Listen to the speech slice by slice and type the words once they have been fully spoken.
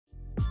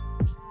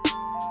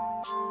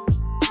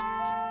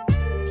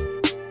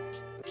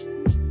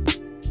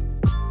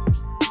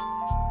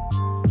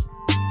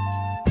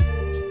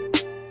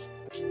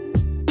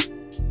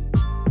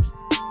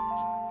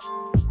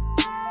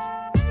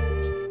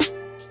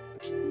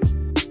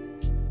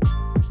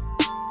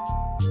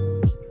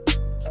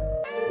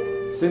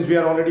Since we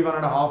are already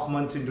 1.5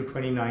 months into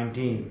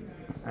 2019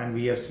 and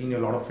we have seen a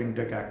lot of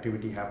fintech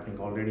activity happening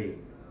already,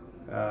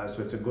 so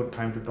it's a good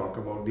time to talk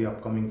about the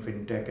upcoming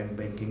fintech and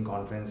banking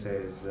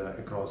conferences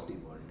across the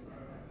world.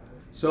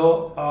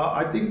 So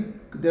I think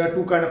there are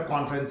two kind of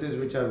conferences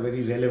which are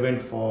very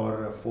relevant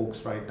for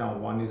folks right now.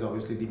 One is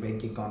obviously the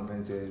banking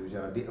conferences, which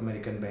are the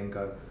American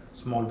Banker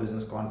Small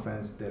Business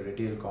Conference, the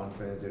Retail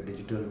Conference, the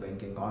Digital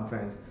Banking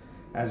Conference,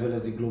 as well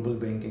as the Global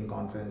Banking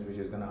Conference, which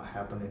is going to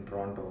happen in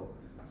Toronto.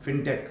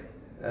 Fintech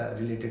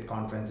related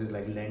conferences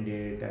like Lend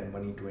It and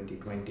Money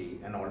 2020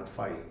 and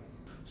Alt5.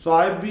 So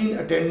I've been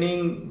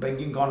attending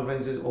banking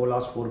conferences over the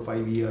last 4 or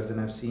 5 years,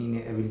 and I've seen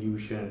an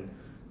evolution.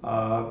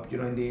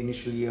 In the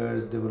initial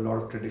years, there were a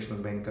lot of traditional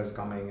bankers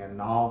coming, and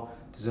now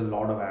there's a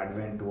lot of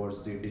advent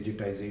towards the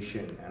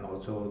digitization and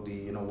also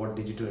the what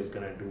digital is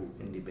going to do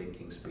in the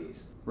banking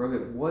space.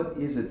 Rohit, what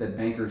is it that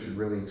bankers should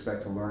really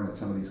expect to learn at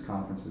some of these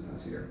conferences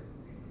this year?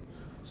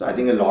 So I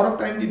think a lot of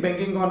time the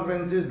banking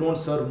conferences don't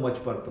serve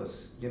much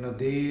purpose.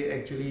 They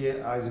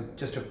actually are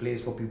just a place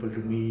for people to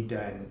meet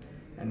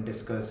and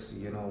discuss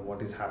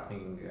what is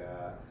happening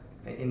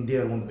in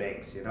their own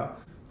banks.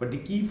 But the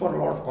key for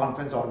a lot of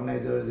conference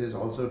organizers is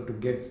also to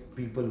get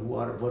people who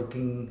are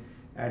working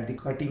at the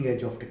cutting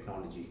edge of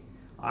technology.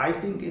 I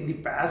think in the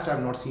past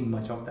I've not seen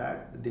much of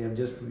that. They have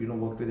just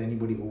worked with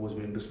anybody who was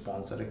willing to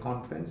sponsor a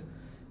conference.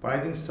 But I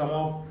think some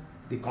of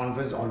the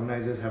conference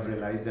organizers have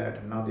realized that,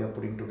 and now they are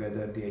putting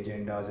together the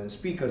agendas and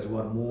speakers who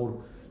are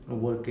more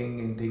working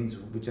in things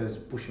which are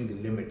pushing the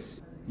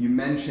limits. You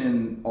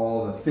mentioned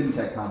all the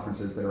fintech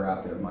conferences that are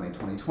out there, Money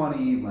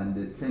 2020, Lend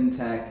It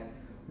Fintech.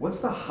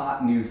 What's the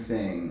hot new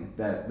thing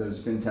that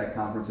those fintech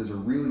conferences are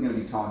really going to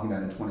be talking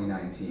about in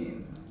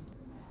 2019?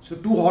 So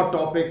two hot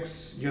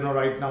topics,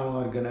 right now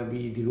are going to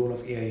be the role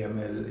of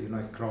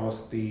AI/ML,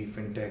 across the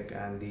fintech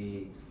and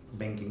the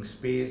banking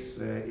space.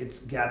 It's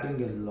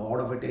gathering a lot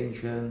of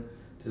attention.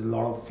 There's a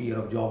lot of fear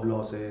of job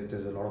losses.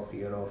 There's a lot of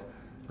fear of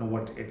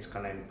what it's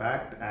going to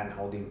impact and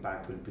how the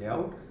impact will play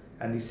out.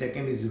 And the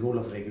second is the role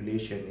of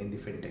regulation in the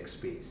fintech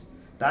space.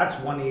 That's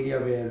one area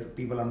where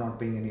people are not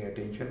paying any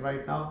attention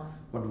right now.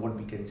 But what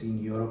we can see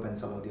in Europe and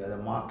some of the other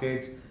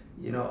markets,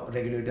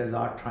 regulators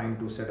are trying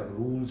to set up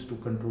rules to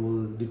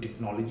control the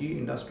technology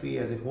industry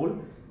as a whole.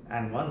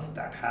 And once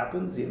that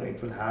happens,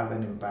 it will have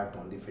an impact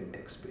on the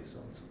fintech space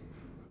also.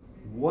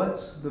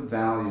 What's the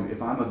value,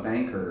 if I'm a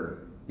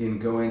banker, in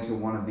going to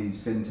one of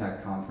these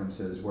fintech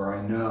conferences where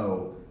I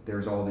know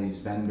there's all these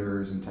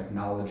vendors and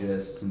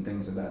technologists and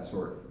things of that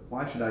sort?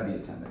 Why should I be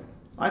attending?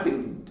 I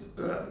think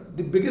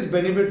the biggest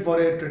benefit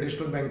for a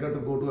traditional banker to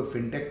go to a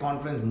fintech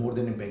conference more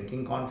than a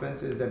banking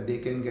conference is that they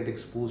can get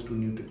exposed to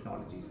new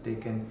technologies. They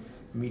can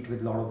meet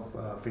with a lot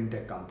of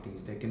fintech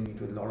companies. They can meet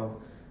with a lot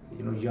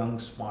of young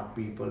smart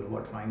people who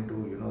are trying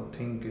to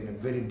think in a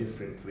very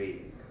different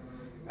way.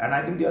 And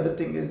I think the other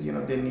thing is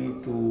they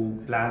need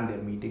to plan their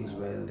meetings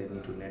well. They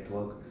need to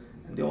network,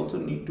 and they also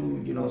need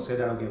to say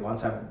that, okay,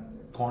 once I've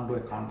gone to a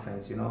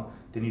conference,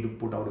 they need to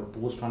put out a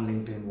post on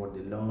LinkedIn what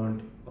they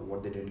learned or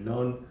what they didn't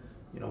learn.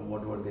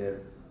 What were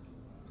their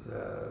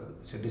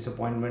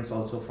disappointments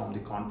also from the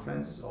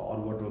conference, or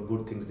what were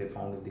good things they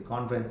found at the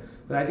conference.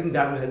 But I think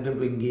that will help them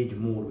to engage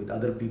more with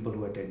other people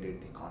who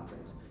attended the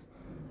conference.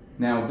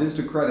 Now,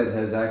 Biz2Credit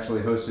has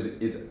actually hosted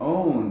its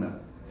own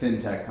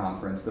fintech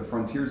conference, the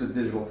Frontiers of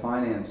Digital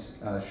Finance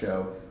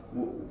show.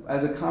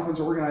 As a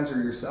conference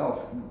organizer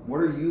yourself, what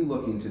are you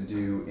looking to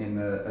do in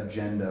the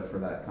agenda for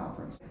that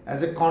conference?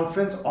 As a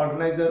conference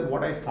organizer,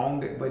 what I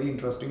found very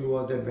interesting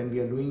was that when we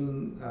are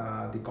doing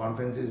the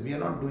conferences, we are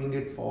not doing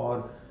it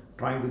for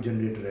trying to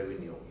generate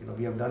revenue.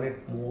 We have done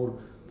it more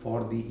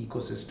for the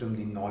ecosystem,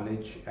 the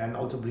knowledge, and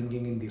also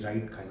bringing in the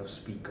right kind of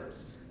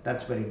speakers.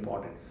 That's very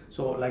important.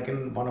 So like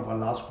in one of our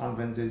last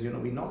conferences,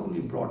 we not only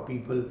brought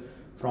people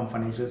from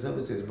financial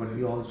services, but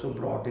we also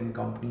brought in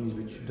companies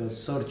which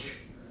does search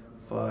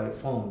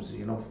firms,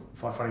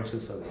 for financial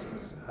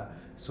services.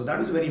 So that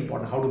is very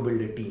important, how to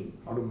build a team,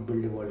 how to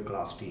build a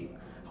world-class team,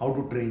 how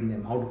to train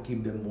them, how to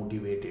keep them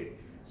motivated.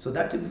 So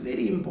that's a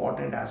very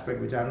important aspect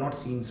which I have not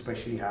seen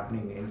especially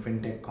happening in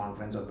fintech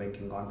conference or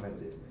banking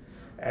conferences.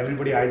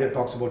 Everybody either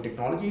talks about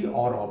technology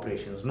or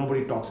operations.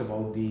 Nobody talks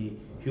about the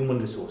human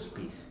resource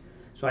piece.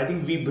 So I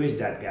think we bridge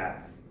that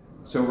gap.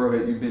 So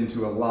Rohit, you've been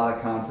to a lot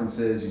of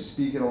conferences, you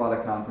speak at a lot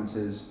of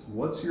conferences.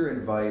 What's your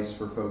advice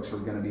for folks who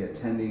are going to be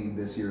attending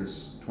this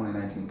year's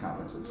 2019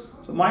 conferences?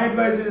 So my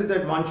advice is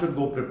that one should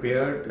go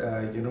prepared,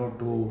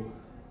 to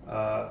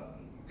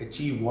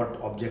achieve what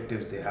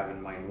objectives they have in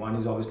mind. One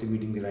is obviously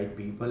meeting the right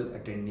people,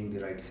 attending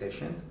the right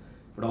sessions,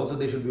 but also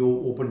they should be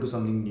open to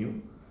something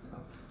new.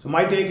 So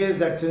my take is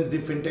that since the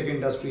fintech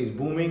industry is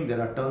booming,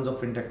 there are tons of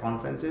fintech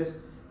conferences.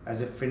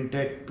 As a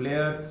fintech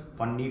player,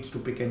 one needs to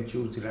pick and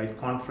choose the right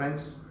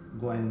conference,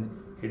 go and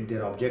hit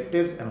their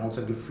objectives, and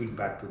also give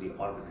feedback to the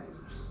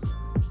organizers.